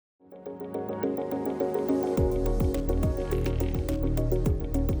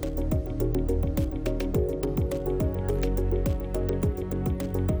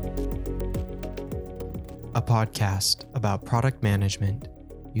a podcast about product management,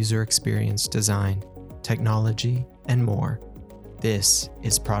 user experience design, technology, and more. This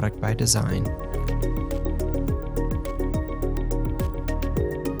is Product by Design.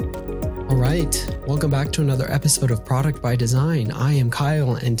 All right, welcome back to another episode of Product by Design. I am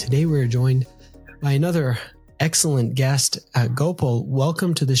Kyle, and today we're joined by another excellent guest, Gopal.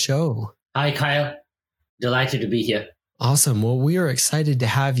 Welcome to the show. Hi, Kyle. Delighted to be here. Awesome. Well, we are excited to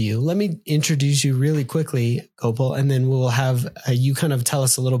have you. Let me introduce you really quickly, Gopal, and then we'll have you kind of tell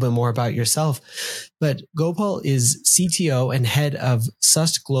us a little bit more about yourself. But Gopal is CTO and head of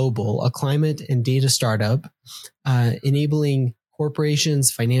SUST Global, a climate and data startup, enabling corporations,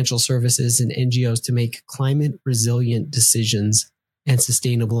 financial services, and NGOs to make climate resilient decisions and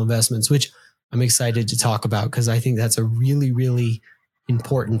sustainable investments, which I'm excited to talk about because I think that's a really, really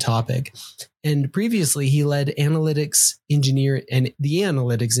important topic. And previously, he led the analytics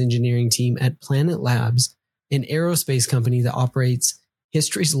engineering team at Planet Labs, an aerospace company that operates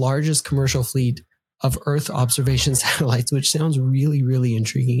history's largest commercial fleet of Earth observation satellites, which sounds really, really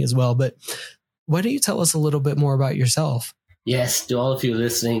intriguing as well. But why don't you tell us a little bit more about yourself? Yes, to all of you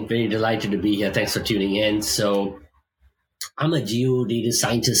listening, very delighted to be here. Thanks for tuning in. So I'm a geodata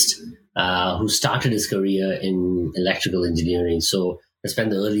scientist who started his career in electrical engineering. So I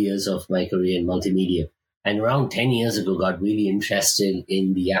spent the early years of my career in multimedia. And around 10 years ago, got really interested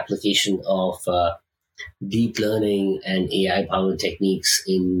in the application of deep learning and AI-powered techniques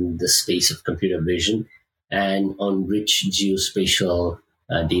in the space of computer vision and on rich geospatial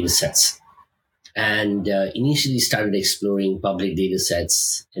data sets. And initially started exploring public data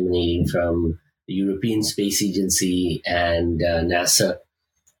sets emanating from the European Space Agency and NASA.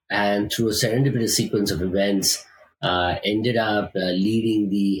 And through a serendipitous sequence of events, ended up leading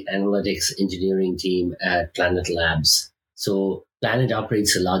the analytics engineering team at Planet Labs. So Planet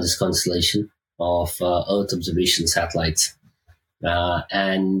operates the largest constellation of Earth observation satellites,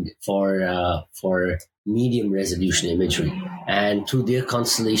 and for medium resolution imagery. And through their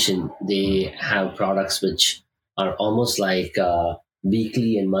constellation, they have products which are almost like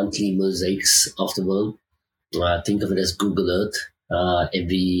weekly and monthly mosaics of the world. Think of it as Google Earth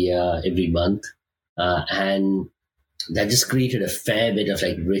every month, and that just created a fair bit of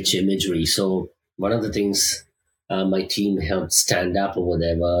like rich imagery. So one of the things my team helped stand up over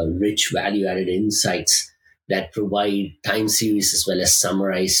there were rich value-added insights that provide time series as well as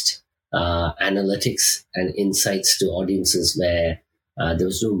summarized analytics and insights to audiences where there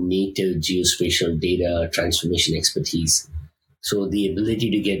was no native geospatial data transformation expertise. So the ability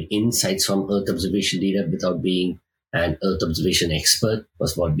to get insights from Earth observation data without being an Earth observation expert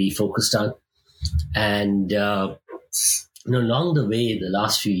was what we focused on. And along the way, the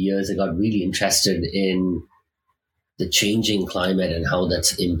last few years, I got really interested in the changing climate and how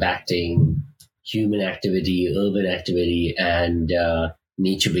that's impacting human activity, urban activity, and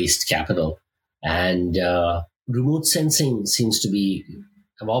nature-based capital. And remote sensing seems to be,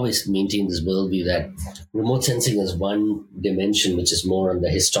 I've always maintained this worldview that remote sensing is one dimension which is more on the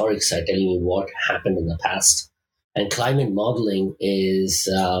historic side, telling you what happened in the past. And climate modeling is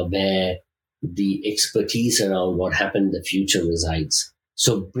where the expertise around what happened in the future resides.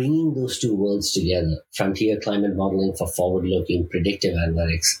 So bringing those two worlds together, frontier climate modeling for forward-looking predictive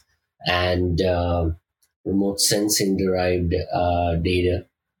analytics and remote sensing derived data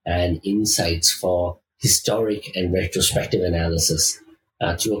and insights for historic and retrospective analysis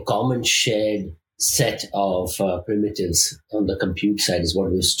through a common shared set of primitives on the compute side is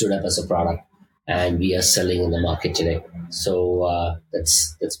what we've stood up as a product and we are selling in the market today. So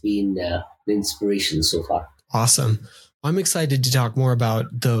that's been the inspiration so far. Awesome. I'm excited to talk more about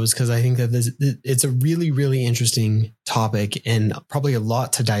those because I think that it's a really, really interesting topic and probably a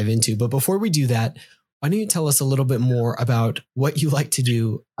lot to dive into. But before we do that, why don't you tell us a little bit more about what you like to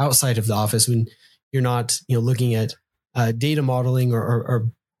do outside of the office when you're not, looking at data modeling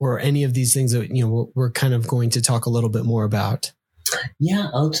or any of these things that we're kind of going to talk a little bit more about. Yeah,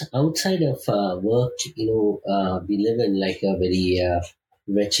 outside of work, we live in like a very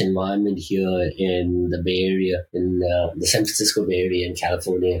rich environment here in the Bay Area, in the San Francisco Bay Area in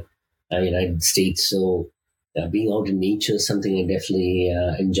California, United States. So being out in nature is something I definitely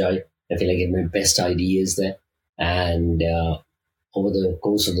enjoy. I feel like I get my best ideas there. And over the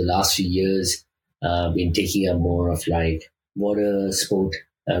course of the last few years, been taking up more of like water sport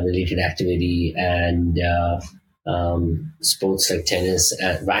related activity and sports like tennis,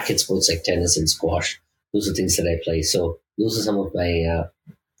 racket sports like tennis and squash. Those are things that I play. So those are some of my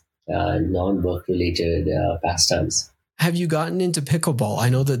non-work related pastimes. Have you gotten into pickleball? I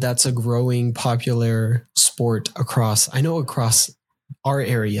know that that's a growing popular sport across our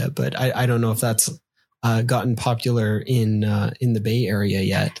area, but I don't know if that's gotten popular in the Bay Area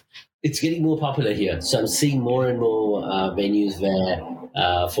yet. It's getting more popular here. So I'm seeing more and more venues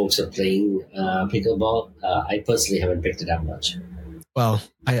where folks are playing pickleball. I personally haven't picked it up much. Well,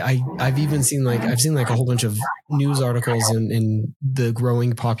 I've even seen a whole bunch of news articles in the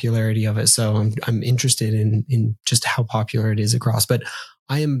growing popularity of it. So I'm interested in just how popular it is across. But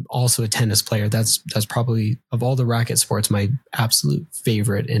I am also a tennis player. That's probably, of all the racket sports, my absolute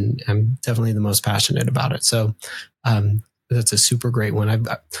favorite, and I'm definitely the most passionate about it. So that's a super great one.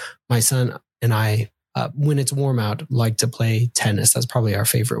 My son and I, when it's warm out, like to play tennis. That's probably our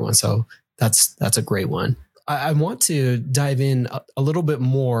favorite one. So that's a great one. I want to dive in a little bit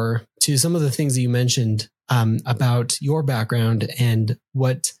more to some of the things that you mentioned about your background and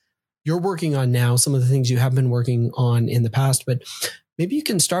what you're working on now, some of the things you have been working on in the past. But maybe you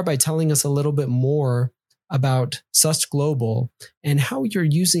can start by telling us a little bit more about SUST Global and how you're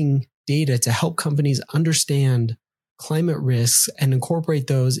using data to help companies understand climate risks and incorporate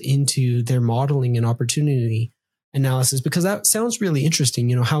those into their modeling and opportunity analysis, because that sounds really interesting.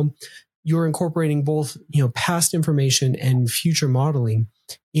 You know, how you're incorporating both, past information and future modeling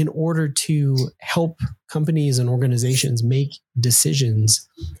in order to help companies and organizations make decisions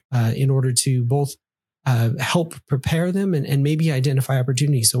in order to both help prepare them and maybe identify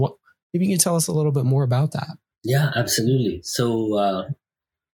opportunities. So maybe you can tell us a little bit more about that. Yeah, absolutely. So,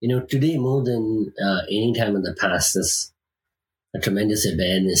 today more than any time in the past, there's a tremendous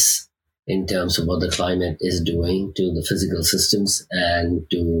awareness in terms of what the climate is doing to the physical systems and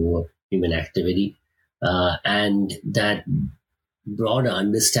to human activity. And that broader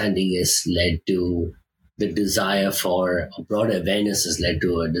understanding has led to the desire for, broader awareness has led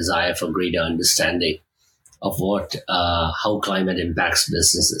to a desire for greater understanding of how climate impacts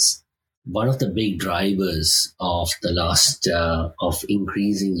businesses. One of the big drivers of the last, of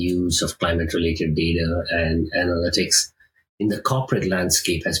increasing use of climate-related data and analytics in the corporate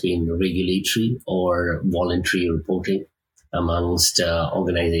landscape has been regulatory or voluntary reporting amongst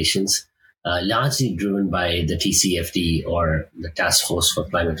organizations, largely driven by the TCFD, or the Task Force for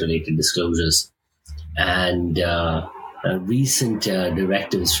Climate-Related Disclosures, and recent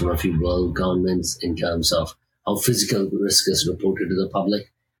directives from a few world governments in terms of how physical risk is reported to the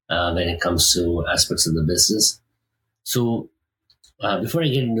public when it comes to aspects of the business. So before I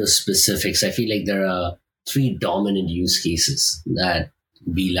get into specifics, I feel like there are three dominant use cases that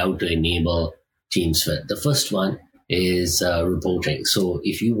we love to enable teams with. The first one is reporting. So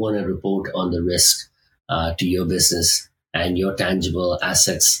if you want to report on the risk to your business and your tangible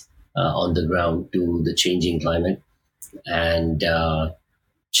assets on the ground to the changing climate, and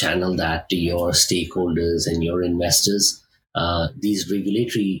channel that to your stakeholders and your investors, these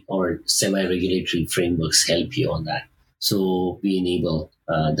regulatory or semi-regulatory frameworks help you on that. So we enable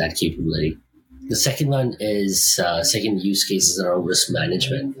that capability. The second one is second use case is around risk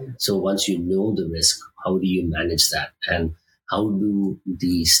management. So once you know the risk, how do you manage that? And how do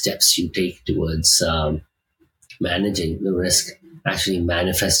the steps you take towards managing the risk actually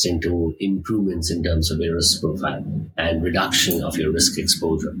manifest into improvements in terms of your risk profile and reduction of your risk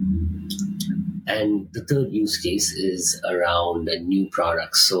exposure? And the third use case is around new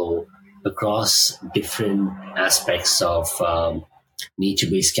products. So across different aspects of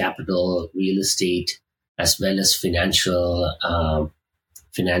nature-based capital, real estate, as well as financial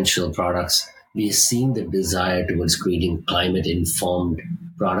products, we are seeing the desire towards creating climate-informed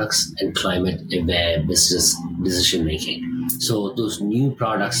products and climate-aware business decision-making. So those new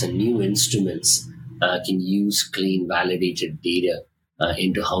products and new instruments can use clean, validated data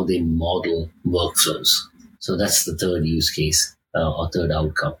into how they model workflows. So that's the third use case or third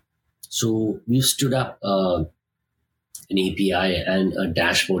outcome. So we've stood up an API and a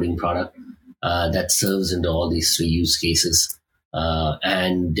dashboarding product that serves into all these three use cases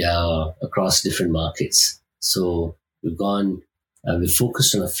and across different markets. So we've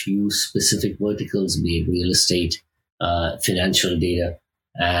focused on a few specific verticals, be it real estate, financial data,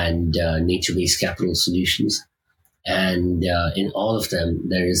 and nature-based capital solutions. And in all of them,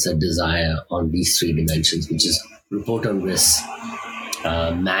 there is a desire on these three dimensions, which is report on risk,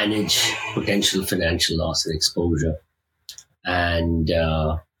 manage potential financial loss and exposure, and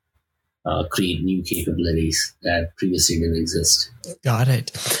create new capabilities that previously didn't exist. Got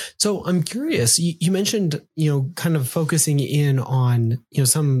it. So I'm curious, you mentioned, kind of focusing in on,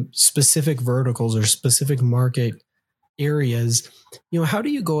 some specific verticals or specific market areas. How do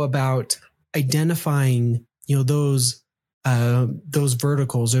you go about identifying, those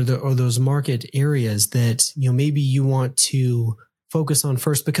verticals or those market areas that, maybe you want to focus on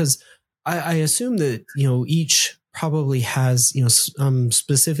first? Because I assume that, each probably has,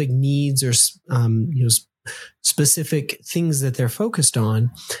 specific needs or, specific things that they're focused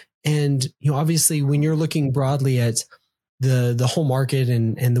on. And, obviously when you're looking broadly at the whole market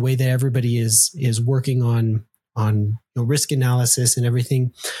and the way that everybody is working on risk analysis and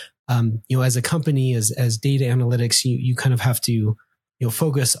everything, as a company, as data analytics, you kind of have to,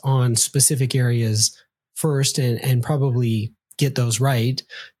 focus on specific areas first and probably get those right.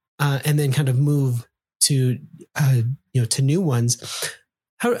 And then kind of move to, to new ones.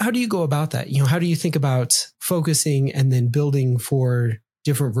 How do you go about that? How do you think about focusing and then building for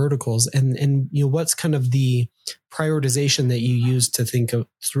different verticals? And what's kind of the prioritization that you use to think of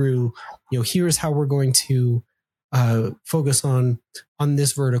through, here's how we're going to focus on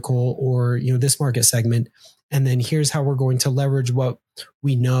this vertical or, this market segment. And then here's how we're going to leverage what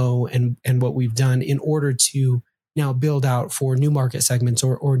we know and what we've done in order to now build out for new market segments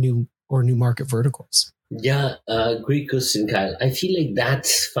or new market verticals. Yeah, great question, Kyle. I feel like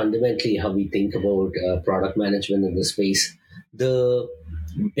that's fundamentally how we think about product management in this space. The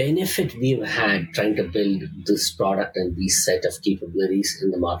benefit we've had trying to build this product and this set of capabilities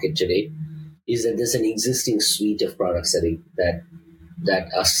in the market today is that there's an existing suite of products that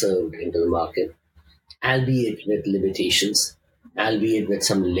are served into the market, albeit with limitations, albeit with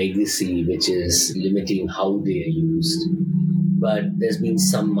some legacy which is limiting how they are used. But there's been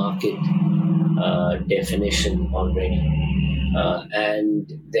some market definition already.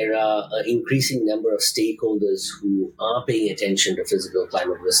 And there are an increasing number of stakeholders who are paying attention to physical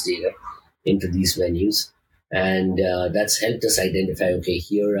climate risk data into these venues. And that's helped us identify, okay,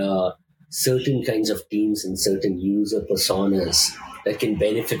 here are certain kinds of teams and certain user personas that can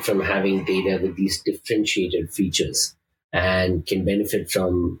benefit from having data with these differentiated features and can benefit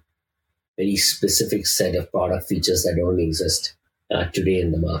from very specific set of product features that don't exist today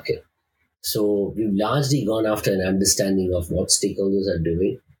in the market. So we've largely gone after an understanding of what stakeholders are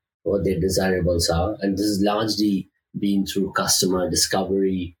doing, what their desirables are. And this is largely been through customer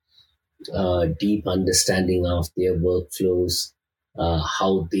discovery, deep understanding of their workflows,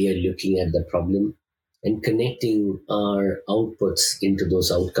 how they are looking at the problem, and connecting our outputs into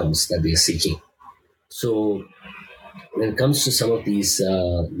those outcomes that they're seeking. So when it comes to some of these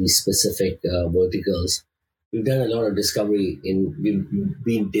specific verticals, we've done a lot of discovery. We've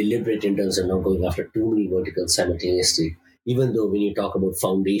been deliberate in terms of not going after too many verticals simultaneously. Even though when you talk about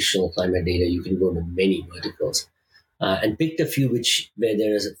foundational climate data, you can go to many verticals, and picked a few where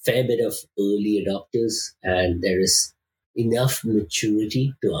there is a fair bit of early adopters and there is enough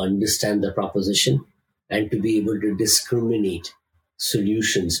maturity to understand the proposition and to be able to discriminate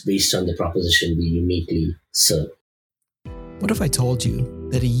solutions based on the proposition we uniquely serve. What if I told you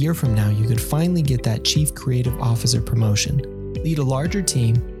that a year from now you could finally get that Chief Creative Officer promotion, lead a larger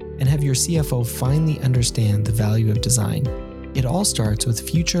team, and have your CFO finally understand the value of design? It all starts with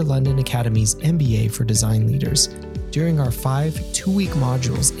Future London Academy's MBA for Design Leaders. During our 5 2-week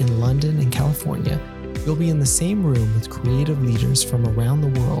modules in London and California, you'll be in the same room with creative leaders from around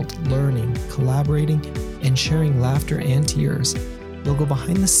the world, learning, collaborating, and sharing laughter and tears. You'll go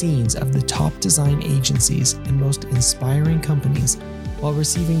behind the scenes of the top design agencies and most inspiring companies while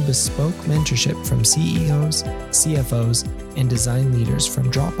receiving bespoke mentorship from CEOs, CFOs, and design leaders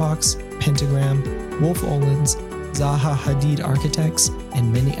from Dropbox, Pentagram, Wolf Olins, Zaha Hadid Architects,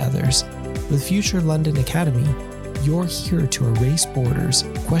 and many others. With Future London Academy, you're here to erase borders,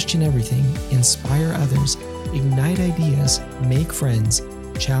 question everything, inspire others, ignite ideas, make friends,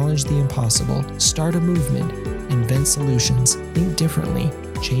 challenge the impossible, start a movement, invent solutions, think differently,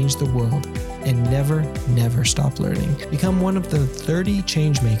 change the world, and never stop learning. Become one of the 30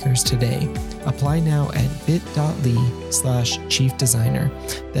 changemakers today. Apply now at bit.ly/chief designer.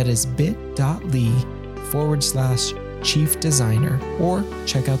 That is bit.ly/chief designer, or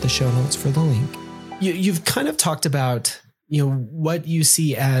check out the show notes for the link. You've kind of talked about, what you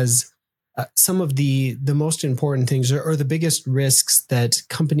see as some of the most important things or the biggest risks that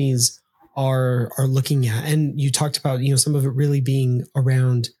companies are looking at. And you talked about, some of it really being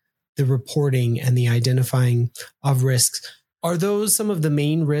around the reporting and the identifying of risks. Are those some of the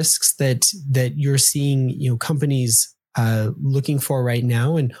main risks that you're seeing, companies looking for right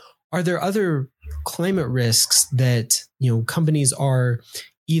now? And are there other climate risks that, companies are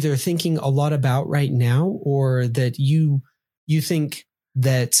either thinking a lot about right now, or that you think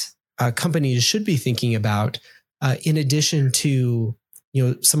that companies should be thinking about in addition to,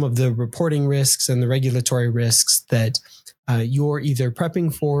 some of the reporting risks and the regulatory risks that you're either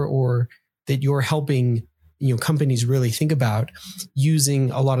prepping for or that you're helping, companies really think about using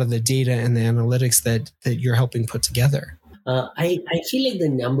a lot of the data and the analytics that you're helping put together? I feel like the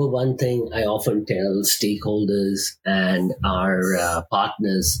number one thing I often tell stakeholders and our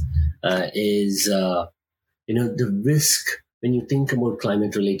partners is, the risk when you think about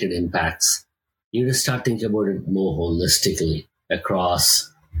climate related impacts, you need to start thinking about it more holistically across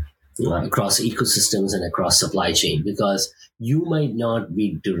ecosystems and across supply chain, because you might not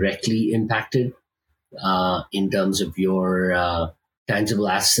be directly impacted in terms of your tangible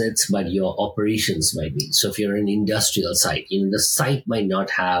assets, but your operations might be. So if you're an industrial site, the site might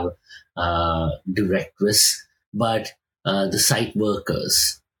not have direct risk, but the site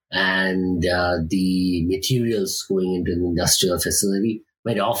workers and the materials going into an industrial facility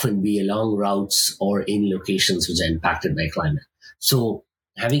might often be along routes or in locations which are impacted by climate. So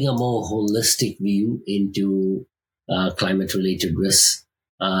having a more holistic view into climate related risks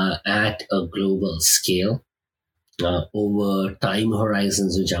at a global scale over time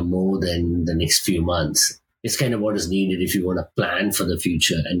horizons which are more than the next few months is kind of what is needed if you want to plan for the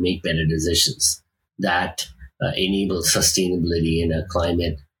future and make better decisions that enable sustainability in a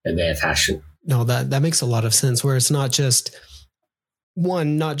climate aware fashion. No, that makes a lot of sense, where it's not just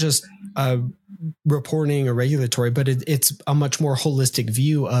reporting or regulatory, but it's a much more holistic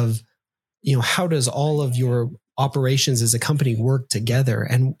view of, how does all of your operations as a company work together,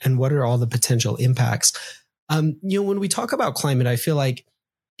 and what are all the potential impacts? When we talk about climate, I feel like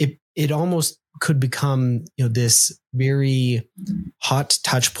it almost could become, this very hot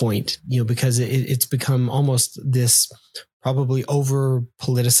touch point, because it's become almost this probably over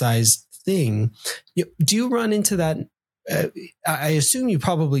politicized thing. Do you run into that? I assume you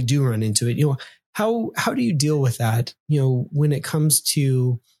probably do run into it. How do you deal with that? When it comes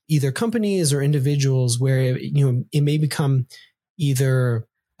to either companies or individuals, where it may become either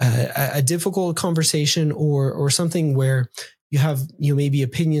a difficult conversation or something where you have maybe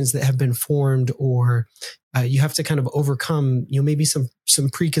opinions that have been formed, or you have to kind of overcome maybe some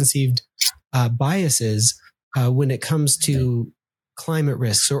preconceived biases when it comes to climate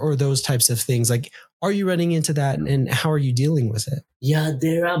risks or those types of things. Like, are you running into that, and how are you dealing with it? Yeah,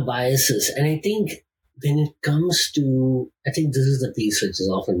 there are biases, and I think when it comes to, I think this is the piece which is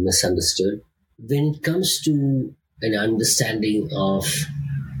often misunderstood. When it comes to an understanding of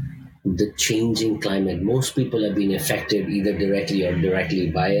the changing climate, most people have been affected either directly or indirectly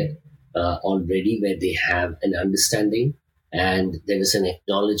by it already, where they have an understanding and there is an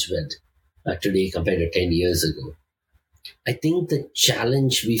acknowledgement today compared to 10 years ago. I think the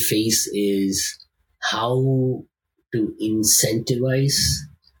challenge we face is how to incentivize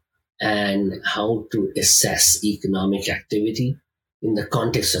and how to assess economic activity in the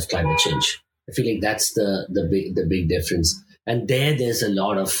context of climate change. I feel like that's the big difference. And there's a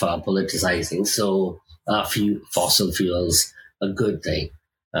lot of politicizing. So fossil fuels a good thing,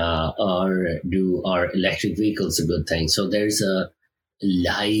 or are electric vehicles a good thing? So there's a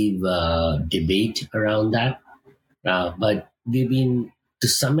live debate around that. But we've been to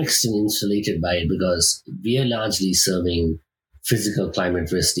some extent insulated by it because we are largely serving physical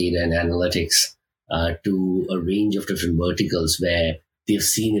climate risk data and analytics to a range of different verticals where they've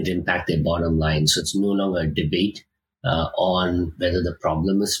seen it impact their bottom line. So it's no longer a debate on whether the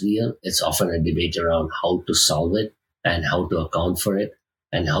problem is real. It's often a debate around how to solve it and how to account for it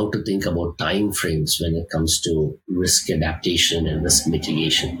and how to think about time frames when it comes to risk adaptation and risk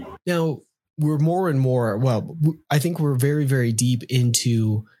mitigation. Now, we're more and more, I think we're very, very deep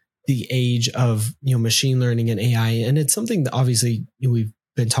into the age of, machine learning and AI. And it's something that obviously we've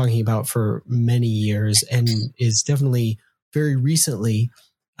been talking about for many years and is definitely very recently,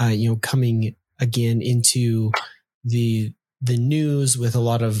 coming again into the news with a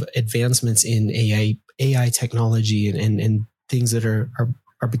lot of advancements in AI technology and things that are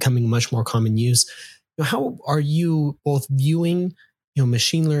becoming much more common use. How are you both viewing,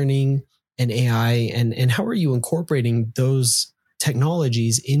 machine learning and AI, and how are you incorporating those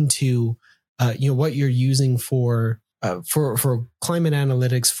technologies into, what you're using for climate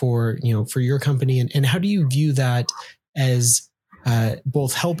analytics for your company, and how do you view that as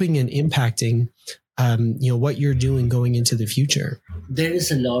both helping and impacting what you're doing going into the future? There is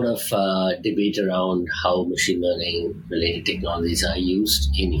a lot of debate around how machine learning related technologies are used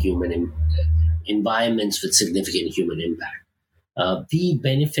in human environments with significant human impact. We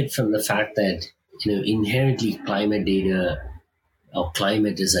benefit from the fact that inherently climate data or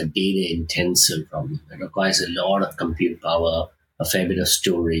climate is a data intensive problem. It requires a lot of compute power, a fair bit of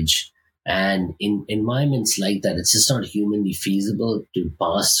storage. And in environments like that, it's just not humanly feasible to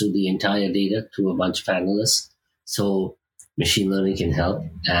pass through the entire data to a bunch of analysts. So machine learning can help,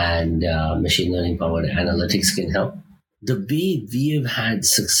 and machine learning powered analytics can help. the way we have had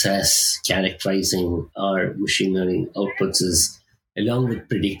success characterizing our machine learning outputs is along with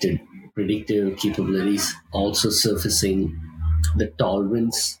predictive capabilities, also surfacing the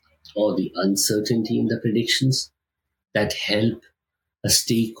tolerance or the uncertainty in the predictions that help a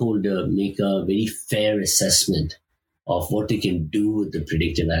stakeholder make a very fair assessment of what they can do with the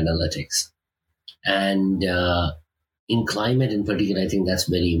predictive analytics. And in climate in particular, I think that's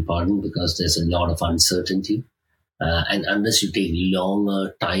very important because there's a lot of uncertainty. And unless you take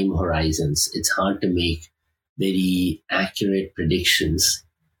longer time horizons, it's hard to make very accurate predictions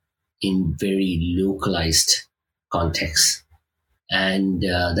in very localized contexts. And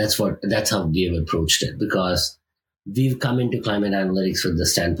that's how we've approached it, because we've come into climate analytics from the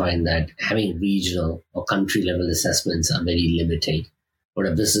standpoint that having regional or country level assessments are very limited. What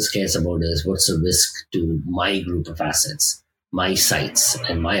a business cares about is what's the risk to my group of assets, my sites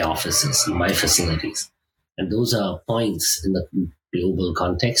and my offices and my facilities. And those are points in the global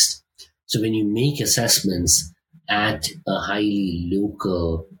context. So when you make assessments at a highly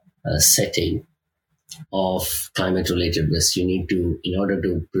local setting of climate-related risk, you need to, in order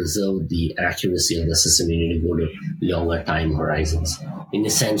to preserve the accuracy of the system, you need to go to longer time horizons. In a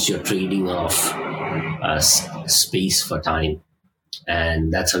sense, you're trading off space for time.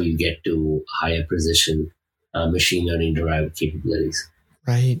 And that's how you get to higher precision machine learning derived capabilities.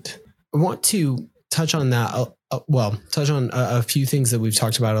 Right. I want to touch on that. Touch on a few things that we've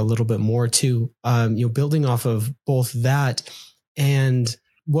talked about a little bit more too. Building off of both that and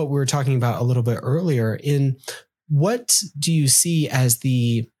what we were talking about a little bit earlier, in what do you see as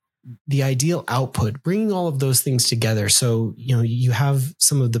the ideal output, bringing all of those things together? So, you have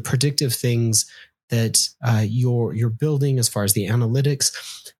some of the predictive things that you're building as far as the analytics,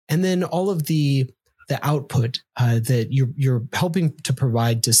 and then all of the output that you're helping to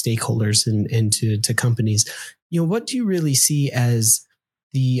provide to stakeholders and to companies. What do you really see as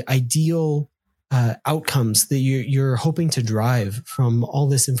the ideal outcomes that you're hoping to drive from all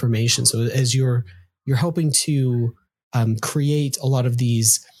this information? So as you're helping to create a lot of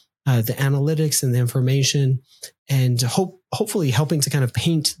these the analytics and the information, and hopefully helping to kind of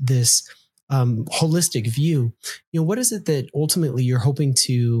paint this holistic view, what is it that ultimately you're hoping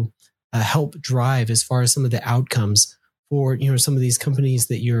to help drive as far as some of the outcomes for some of these companies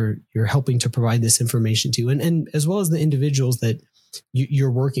that you're helping to provide this information to, and as well as the individuals that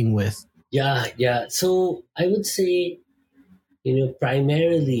you're working with? Yeah. So I would say,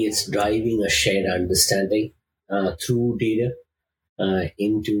 primarily it's driving a shared understanding through data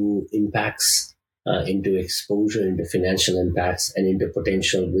into impacts, into exposure, into financial impacts, and into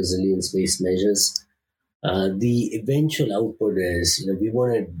potential resilience-based measures. The eventual output is, we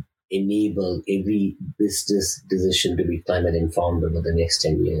want to enable every business decision to be climate informed over the next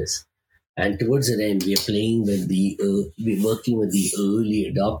 10 years. And towards that end, we're working with the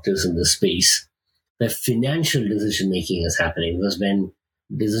early adopters in the space where financial decision making is happening. Because when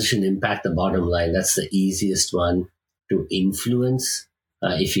decision impact the bottom line, that's the easiest one to influence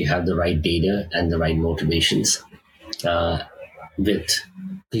if you have the right data and the right motivations with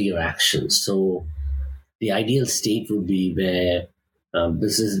clear actions. So the ideal state would be where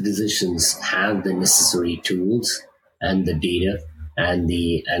business decisions have the necessary tools and the data and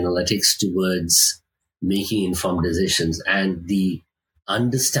the analytics towards making informed decisions, and the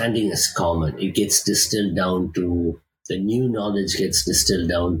understanding is common. It gets distilled down to, the new knowledge gets distilled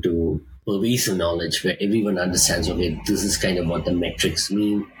down to pervasive knowledge where everyone understands, okay, this is kind of what the metrics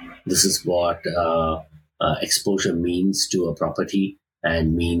mean. This is what exposure means to a property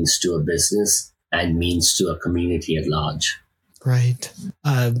and means to a business and means to a community at large. Right.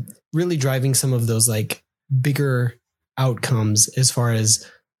 Really driving some of those like bigger outcomes as far as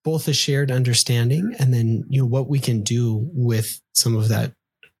both a shared understanding and then, what we can do with some of that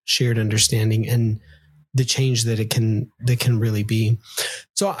shared understanding and the change that can really be.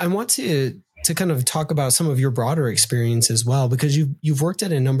 So I want to kind of talk about some of your broader experience as well, because you've worked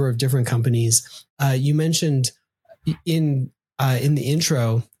at a number of different companies. You mentioned in the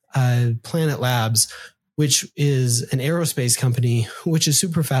intro, Planet Labs, which is an aerospace company, which is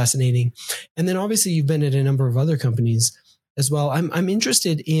super fascinating. And then obviously you've been at a number of other companies as well. I'm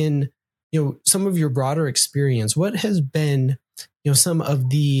interested in, some of your broader experience. What has been, some of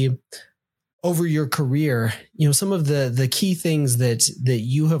the, over your career, some of the key things that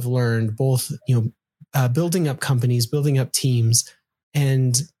you have learned, both, building up companies, building up teams,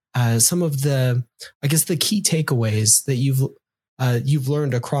 and some of the, I guess, the key takeaways that you've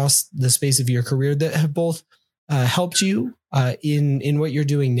learned across the space of your career that have both helped you in what you're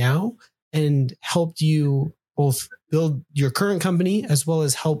doing now and helped you both build your current company as well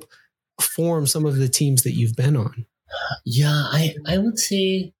as help form some of the teams that you've been on. Yeah, I would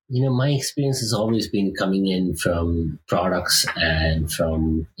say, my experience has always been coming in from products and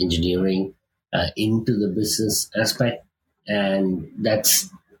from engineering into the business aspect. And that's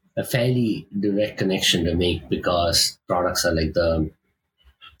a fairly direct connection to make because products are like the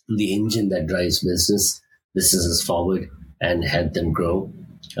engine that drives businesses forward and help them grow.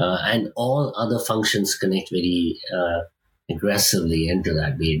 And all other functions connect very aggressively into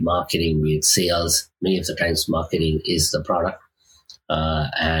that, be it marketing, be it sales. Many of the times, marketing is the product,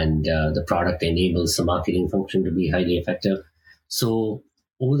 and the product enables the marketing function to be highly effective. So,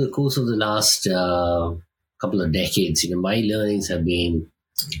 over the course of the last couple of decades, my learnings have been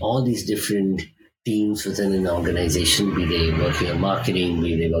all these different teams within an organization, be they working on marketing,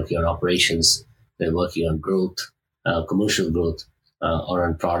 be they working on operations, they're working on growth, commercial growth, or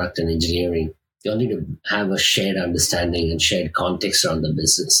on product and engineering. They all need to have a shared understanding and shared context around the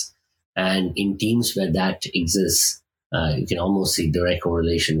business. And in teams where that exists, you can almost see direct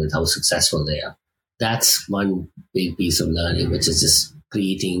correlation with how successful they are. That's one big piece of learning, which is just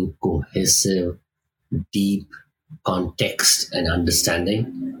creating cohesive, deep context and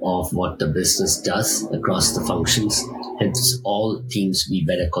understanding of what the business does across the functions. Helps all teams be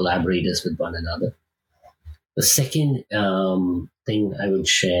better collaborators with one another. The second thing I would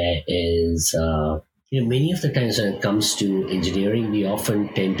share is, many of the times when it comes to engineering, we often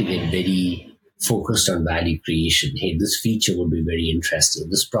tend to get very focused on value creation. Hey, this feature would be very interesting.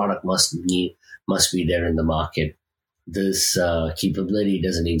 This product must be there in the market. This capability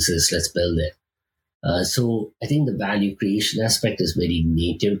doesn't exist. Let's build it. So I think the value creation aspect is very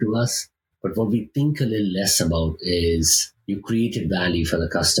native to us. But what we think a little less about is you created value for the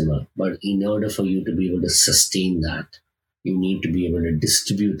customer, but in order for you to be able to sustain that, you need to be able to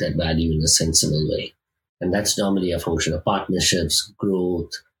distribute that value in a sensible way. And that's normally a function of partnerships,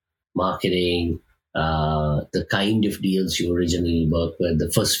 growth, marketing, the kind of deals you originally work with,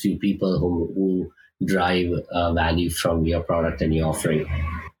 the first few people who drive value from your product and your offering.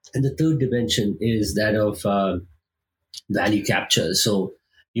 And the third dimension is that of value capture. So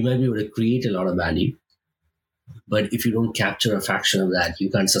you might be able to create a lot of value, but if you don't capture a fraction of that, you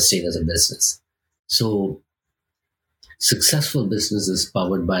can't sustain as a business. So successful business is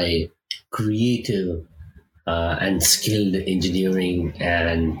powered by creative and skilled engineering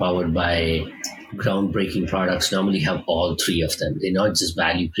and powered by groundbreaking products. Normally have all three of them. They're not just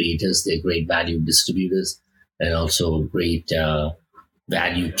value creators, they're great value distributors and also great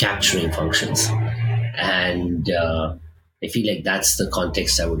value capturing functions. And I feel like that's the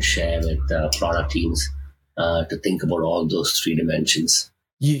context I would share with product teams to think about all those three dimensions.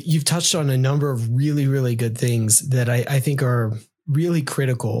 You've touched on a number of really, really good things that I think are really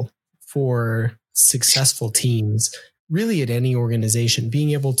critical for successful teams, really at any organization,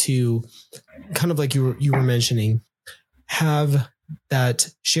 being able to kind of like you were mentioning, have that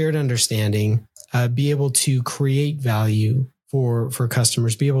shared understanding, be able to create value for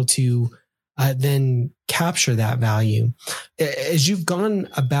customers, be able to then capture that value. As you've gone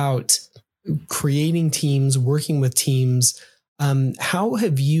about creating teams, working with teams, how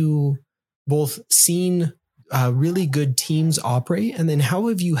have you both seen really good teams operate, and then how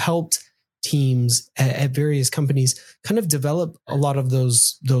have you helped teams at various companies kind of develop a lot of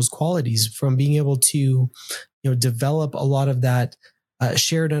those qualities, from being able to develop a lot of that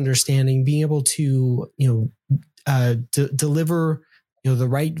shared understanding, being able to deliver the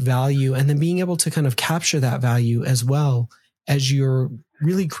right value, and then being able to kind of capture that value as well as you're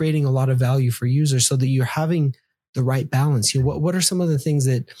really creating a lot of value for users, so that you're having the right balance. What are some of the things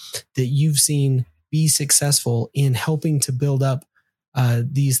that you've seen be successful in helping to build up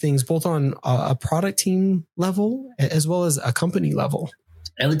these things, both on a product team level as well as a company level?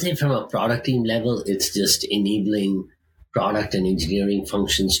 I would say from a product team level, it's just enabling product and engineering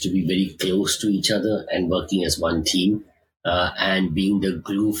functions to be very close to each other and working as one team, and being the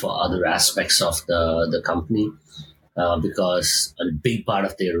glue for other aspects of the company, because a big part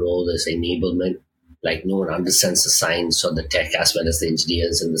of their role is enablement. Like, no one understands the science or the tech as well as the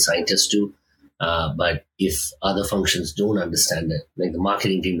engineers and the scientists do. But if other functions don't understand it, like the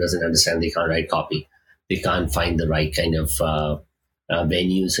marketing team doesn't understand, they can't write copy. They can't find the right kind of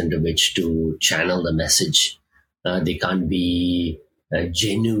venues into which to channel the message. They can't be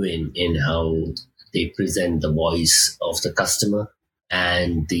genuine in how they present the voice of the customer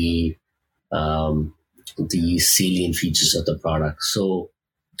and the salient features of the product. So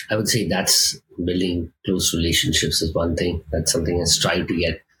I would say that's building close relationships is one thing. That's something I strive to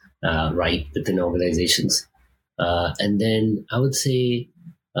get right within organizations. And then I would say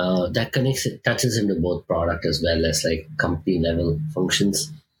that touches into both product as well as like company level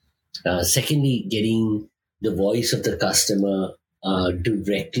functions. Secondly, getting the voice of the customer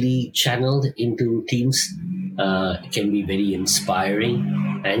directly channeled into teams can be very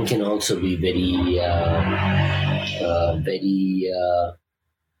inspiring and can also be very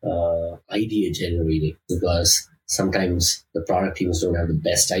idea generating, because sometimes the product teams don't have the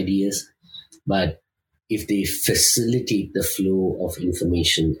best ideas, but if they facilitate the flow of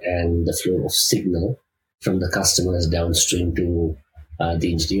information and the flow of signal from the customers downstream to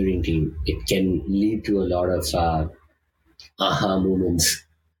the engineering team, it can lead to a lot of aha moments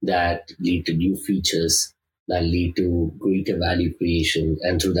that lead to new features, that lead to greater value creation,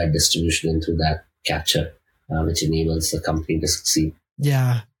 and through that distribution and through that capture, which enables the company to succeed.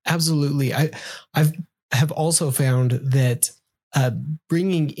 Yeah, absolutely. I have also found that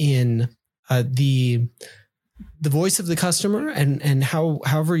bringing in the voice of the customer and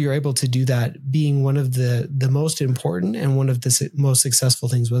however you're able to do that being one of the most important and one of the most successful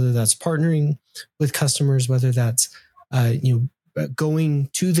things, whether that's partnering with customers, whether that's going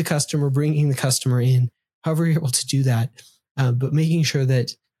to the customer, bringing the customer in, however you're able to do that, but making sure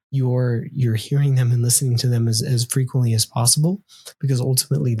that you're hearing them and listening to them as frequently as possible, because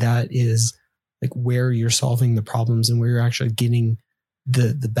ultimately that is like where you're solving the problems and where you're actually getting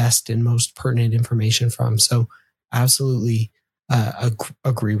the best and most pertinent information from. So absolutely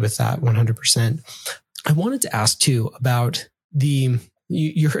agree with that 100%. I wanted to ask too about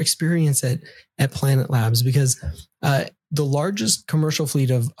your experience at Planet Labs, because the largest commercial fleet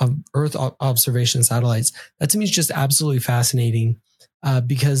of Earth observation satellites, that to me is just absolutely fascinating,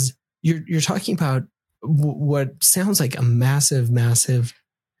 because you're talking about what sounds like a massive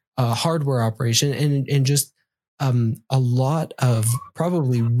hardware operation and just a lot of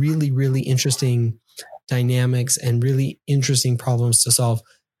probably really, really interesting dynamics and really interesting problems to solve.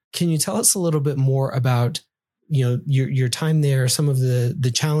 Can you tell us a little bit more about your time there, some of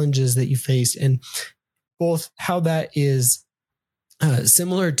the challenges that you faced, and both how that is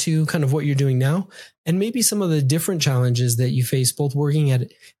similar to kind of what you're doing now, and maybe some of the different challenges that you face both working at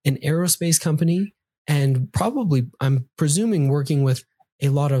an aerospace company and probably, I'm presuming, working with a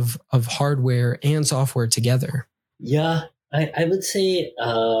lot of hardware and software together? Yeah, I would say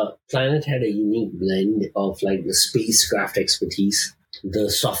Planet had a unique blend of like the spacecraft expertise, the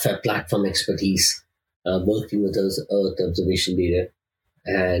software platform expertise, working with those Earth observation data,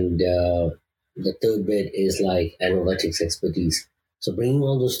 and the third bit is like analytics expertise. So bringing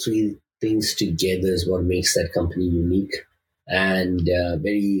all those three things together is what makes that company unique, and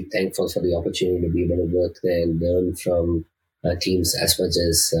very thankful for the opportunity to be able to work there and learn from teams as much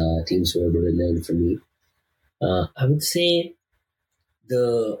as teams were able to learn from me. I would say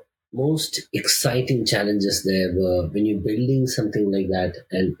the most exciting challenges there were when you're building something like that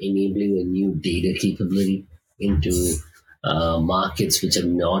and enabling a new data capability into markets which have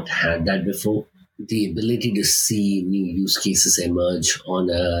not had that before. The ability to see new use cases emerge on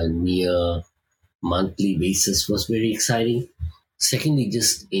a near monthly basis was very exciting. Secondly,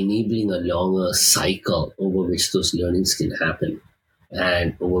 just enabling a longer cycle over which those learnings can happen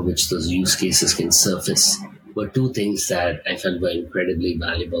and over which those use cases can surface were two things that I felt were incredibly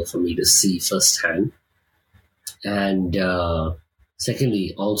valuable for me to see firsthand. And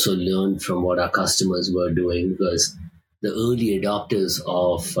secondly, also learn from what our customers were doing, because the early adopters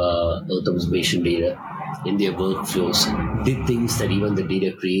of Earth observation data in their workflows did things that even the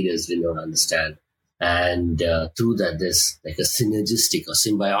data creators did not understand. And through that, there's like a synergistic or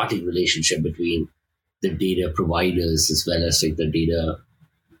symbiotic relationship between the data providers as well as like the data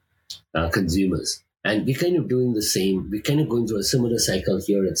consumers. And we're kind of doing the same. We're kind of going through a similar cycle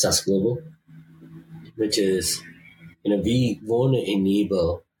here at SAS Global, which is, we want to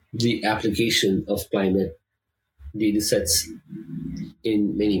enable the application of climate data sets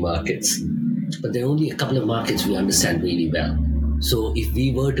in many markets. But there are only a couple of markets we understand really well. So if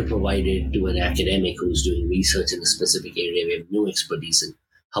we were to provide it to an academic who's doing research in a specific area, we have no expertise in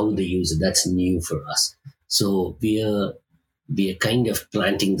how they use it. That's new for us. So we are kind of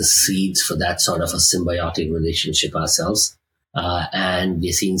planting the seeds for that sort of a symbiotic relationship ourselves. And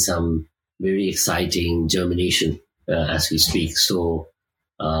we're seeing some very exciting germination as we speak. So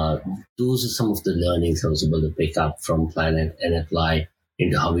those are some of the learnings I was able to pick up from Planet and apply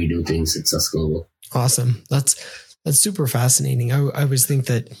into how we do things at SAS Global. Awesome. That's super fascinating. I always think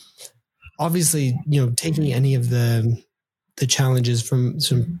that obviously, taking any of the challenges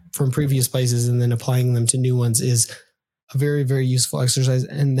from previous places and then applying them to new ones is a very, very useful exercise.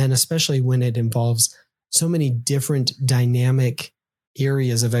 And then especially when it involves so many different dynamic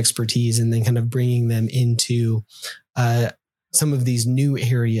areas of expertise and then kind of bringing them into some of these new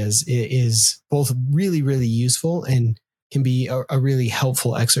areas is both really, really useful and can be a really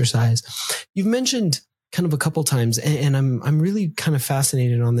helpful exercise. You've mentioned kind of a couple times, and I'm really kind of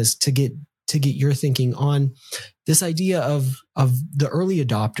fascinated on this to get your thinking on this idea of the early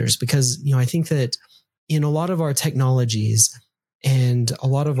adopters, because I think that in a lot of our technologies and a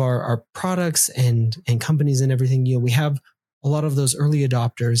lot of our products and companies and everything, we have a lot of those early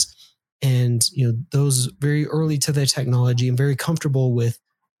adopters, and those very early to their technology and very comfortable with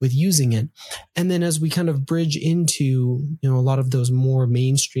using it. And then as we kind of bridge into a lot of those more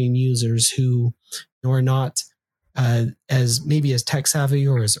mainstream users who are not as maybe as tech savvy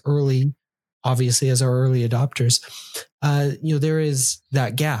or as early, obviously, as our early adopters, there is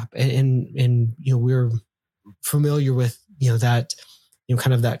that gap, and we're familiar with that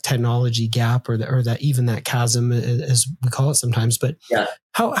kind of that technology gap or that even that chasm, as we call it sometimes. But yeah,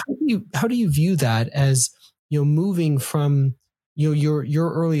 how do you view that as moving from your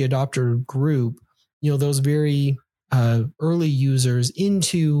early adopter group, those very early users,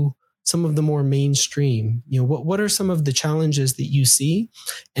 into some of the more mainstream? What are some of the challenges that you see,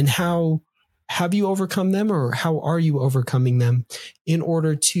 and how have you overcome them, or how are you overcoming them in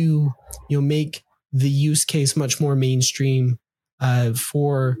order to make the use case much more mainstream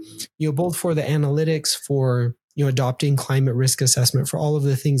for both for the analytics, for adopting climate risk assessment, for all of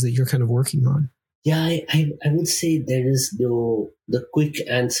the things that you're kind of working on? Yeah, I would say there is the quick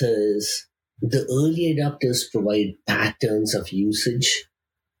answer is the early adopters provide patterns of usage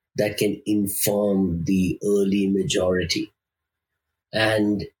that can inform the early majority.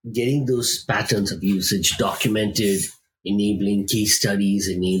 And getting those patterns of usage documented, enabling case studies,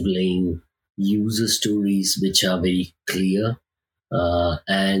 enabling user stories which are very clear,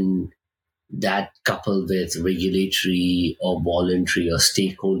 and that coupled with regulatory or voluntary or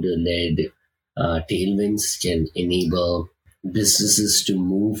stakeholder-led tailwinds can enable businesses to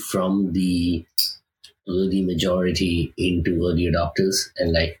move from the early majority into early adopters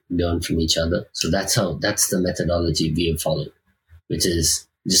and learn from each other. So that's the methodology we have followed, which is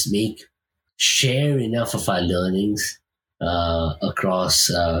just share enough of our learnings across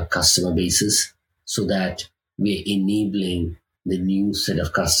customer bases so that we're enabling the new set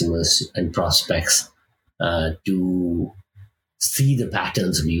of customers and prospects to see the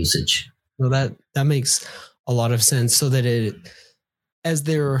patterns of usage. Well, that makes a lot of sense. So that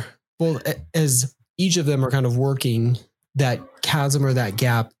as each of them are kind of working, that chasm or that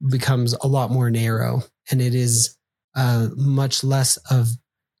gap becomes a lot more narrow, and it is much less of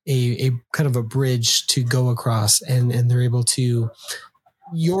a kind of a bridge to go across, and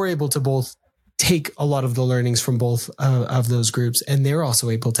you're able to both take a lot of the learnings from both of those groups, and they're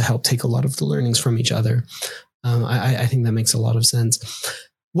also able to help take a lot of the learnings from each other. I think that makes a lot of sense.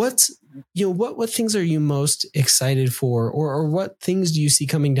 What things are you most excited for, or what things do you see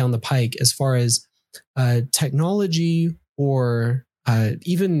coming down the pike as far as technology, or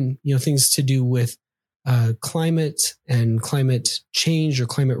even things to do with climate and climate change or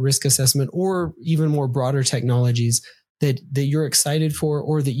climate risk assessment, or even more broader technologies that you're excited for,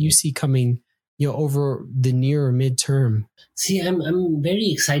 or that you see coming over the near or midterm? See, I'm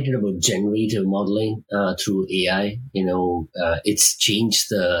very excited about generative modeling through AI. It's changed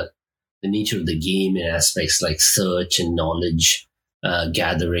the nature of the game in aspects like search and knowledge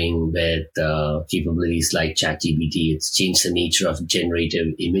gathering with capabilities like ChatGPT. It's changed the nature of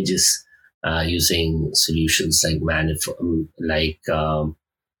generative images using solutions like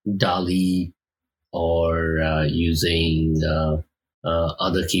DALL-E, or using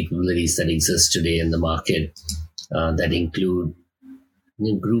other capabilities that exist today in the market that include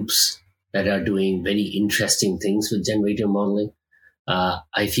groups that are doing very interesting things with generative modeling.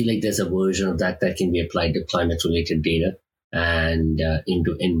 I feel like there's a version of that can be applied to climate-related data and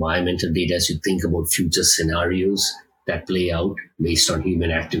into environmental data as you think about future scenarios that play out based on human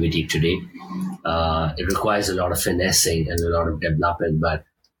activity today. It requires a lot of finessing and a lot of development, but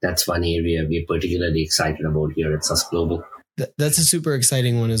that's one area we're particularly excited about here at SUS Global. That's a super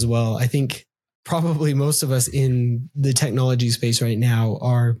exciting one as well. I think probably most of us in the technology space right now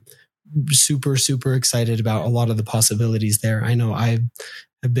are super, super excited about a lot of the possibilities there. I know I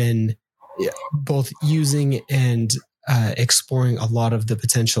have been both using and exploring a lot of the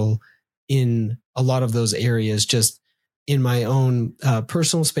potential in a lot of those areas, just in my own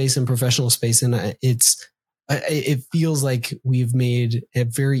personal space and professional space. And it feels like we've made a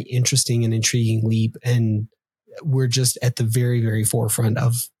very interesting and intriguing leap, and we're just at the very, very forefront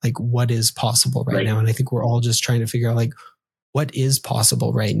of what is possible right now. And I think we're all just trying to figure out what is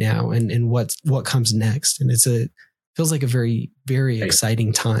possible right now, and what comes next. And feels like a very, very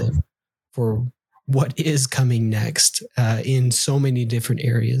exciting time for what is coming next in so many different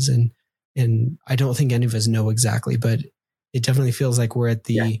areas. And I don't think any of us know exactly, but it definitely feels like we're at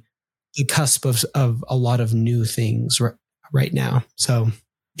the the cusp of a lot of new things right now. So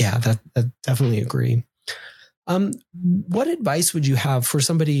yeah, that definitely agree. What advice would you have for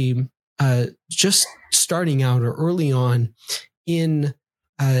somebody just starting out or early on in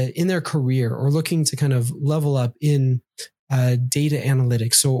their career, or looking to kind of level up in data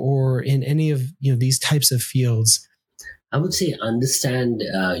analytics or in any of these types of fields? I would say understand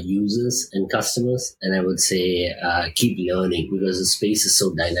users and customers, and I would say keep learning, because the space is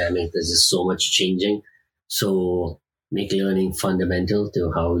so dynamic. There's just so much changing. So make learning fundamental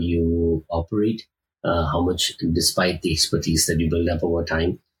to how you operate, how much, despite the expertise that you build up over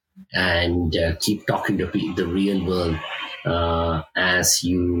time, and keep talking to the real world as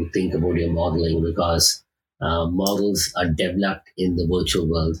you think about your modeling, because models are developed in the virtual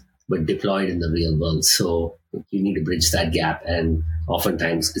world but deployed in the real world. So you need to bridge that gap, and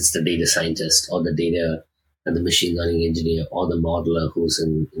oftentimes it's the data scientist or the data and the machine learning engineer or the modeler who's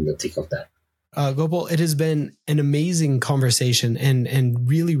in the thick of that. Gopal, it has been an amazing conversation, and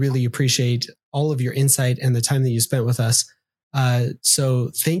really, really appreciate all of your insight and the time that you spent with us.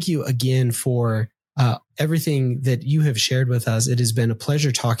 So thank you again for everything that you have shared with us. It has been a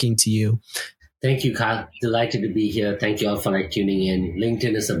pleasure talking to you. Thank you, Kyle. Delighted to be here. Thank you all for tuning in.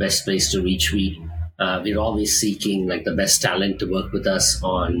 LinkedIn is the best place to reach me. We're always seeking the best talent to work with us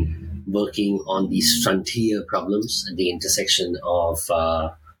on working on these frontier problems at the intersection of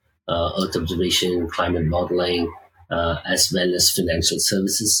Earth observation, climate modeling, as well as financial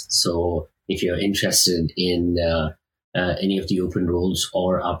services. So if you're interested in any of the open roles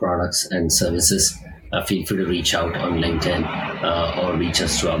or our products and services, feel free to reach out on LinkedIn or reach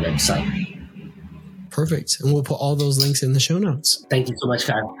us through our website. Perfect. And we'll put all those links in the show notes. Thank you so much,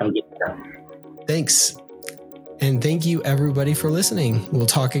 Kyle. Have a good time. Thanks. And thank you, everybody, for listening. We'll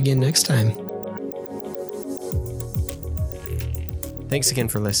talk again next time. Thanks again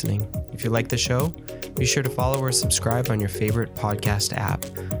for listening. If you like the show, be sure to follow or subscribe on your favorite podcast app.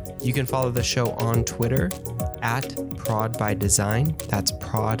 You can follow the show on Twitter at ProdByDesign. That's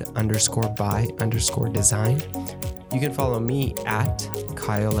prod_by_design. You can follow me at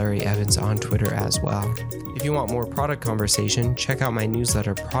Kyle Larry Evans on Twitter as well. If you want more product conversation, check out my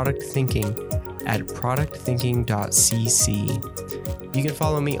newsletter, Product Thinking, at productthinking.cc. You can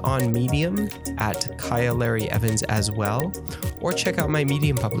follow me on Medium at Kyle Larry Evans as well, or check out my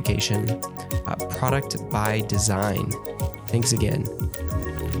Medium publication, Product by Design. Thanks again.